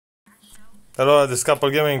Hello, this Couple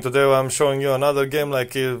Gaming. Today I'm showing you another game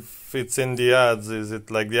like if it's in the ads. Is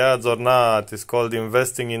it like the ads or not? It's called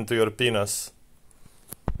Investing into Your Penis.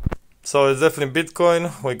 So it's definitely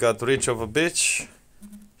Bitcoin. We got Rich of a Bitch.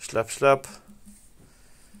 Slap slap.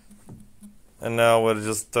 And now we're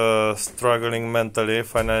just struggling mentally,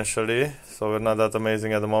 financially. So we're not that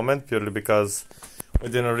amazing at the moment, purely because we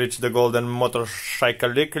didn't reach the golden motorcycle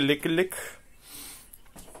lick.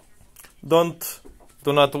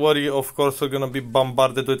 Do not worry, of course we're gonna be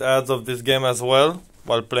bombarded with ads of this game as well,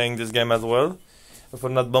 while playing this game as well. If we're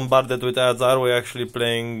not bombarded with ads, are we actually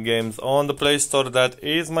playing games on the Play Store? That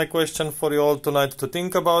is my question for you all tonight to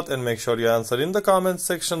think about, and make sure you answer in the comments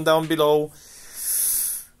section down below.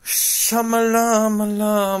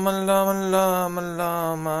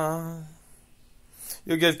 Shamalama.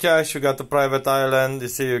 You get cash, you got a private island, you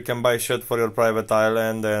see you can buy shit for your private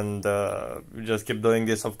island, and you just keep doing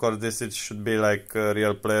this. Of course it should be like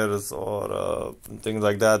real players or things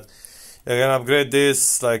like that. You can upgrade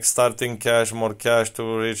this, like starting cash, more cash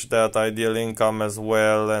to reach that ideal income as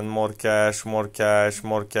well, and more cash, more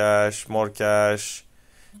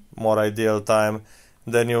ideal time.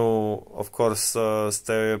 Then you of course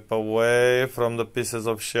step away from the pieces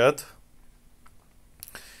of shit.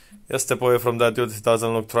 Just step away from that dude, it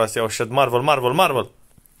doesn't look trusty. Oh shit, Marvel!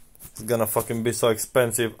 It's gonna fucking be so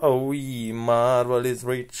expensive. Oh yeah, Marvel is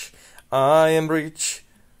rich. I am rich.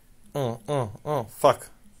 Fuck.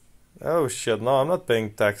 Oh shit, no, I'm not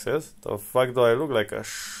paying taxes. The fuck do I look like? A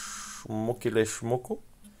schmuku?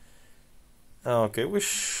 Okay, we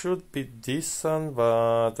should be decent,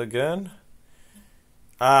 but again...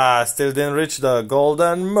 still didn't reach the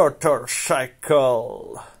golden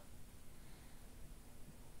motorcycle.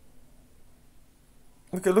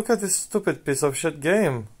 Okay, look at this stupid piece of shit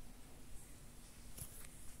game.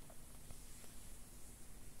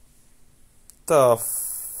 The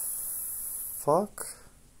fuck?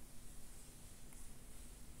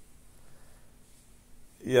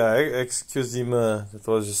 Yeah, excuse me, that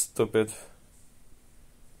was just stupid.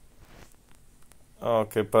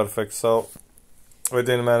 Okay, perfect. So we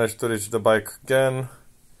didn't manage to reach the bike again.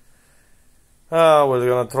 We're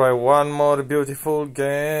gonna try one more beautiful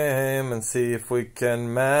game and see if we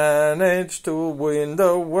can manage to win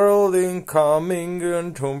the world incoming.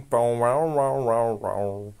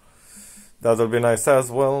 That'll be nice as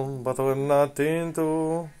well, but we're not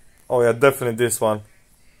into... Oh yeah, definitely this one.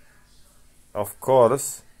 Of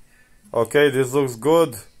course. Okay, this looks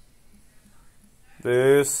good.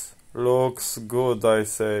 This looks good, I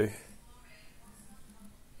say.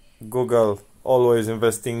 Google. Always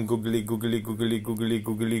investing googly.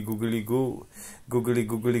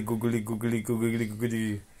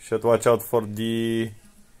 Should watch out for the...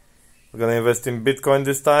 We're gonna invest in Bitcoin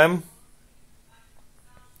this time.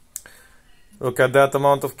 Look at that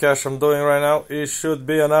amount of cash I'm doing right now. It should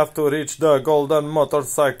be enough to reach the golden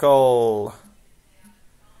motorcycle.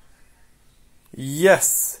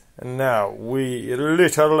 Yes! And now we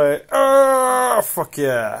literally... fuck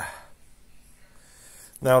yeah!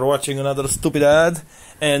 Now we're watching another stupid ad,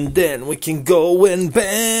 and then we can go and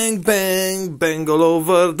bang all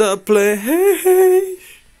over the place.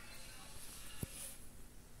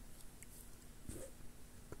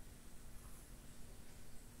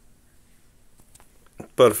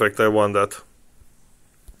 Perfect, I want that.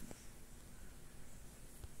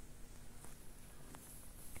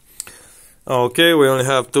 Okay, we only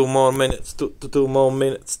have 2 more minutes. 2 more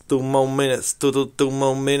minutes.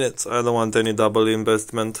 I don't want any double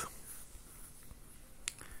investment.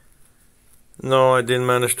 No, I didn't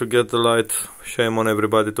manage to get the light. Shame on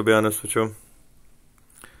everybody, to be honest with you.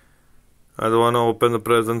 I don't want to open the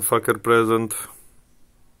present, fucker present.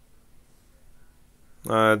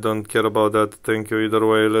 I don't care about that, thank you either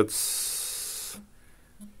way. Let's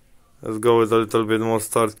go with a little bit more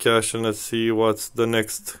start cash, and let's see what's the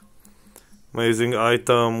next amazing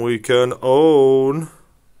item we can own.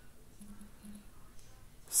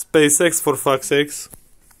 SpaceX, for fuck's sakes.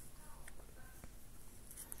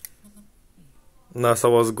 NASA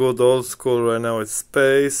was good, old school. Right now it's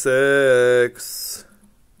SpaceX.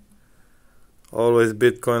 Always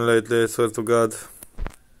Bitcoin lately, I swear to God.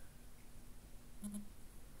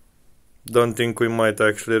 Don't think we might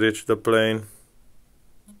actually reach the plane.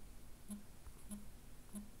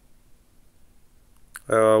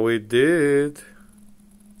 We did.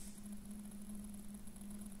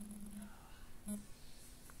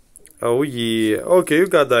 Oh yeah. Okay, you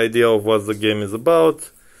got the idea of what the game is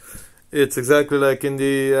about. It's exactly like in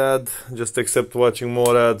the ad, just except watching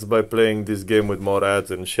more ads by playing this game with more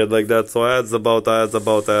ads and shit like that. So ads about ads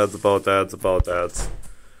about ads about ads about ads.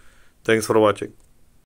 Thanks for watching.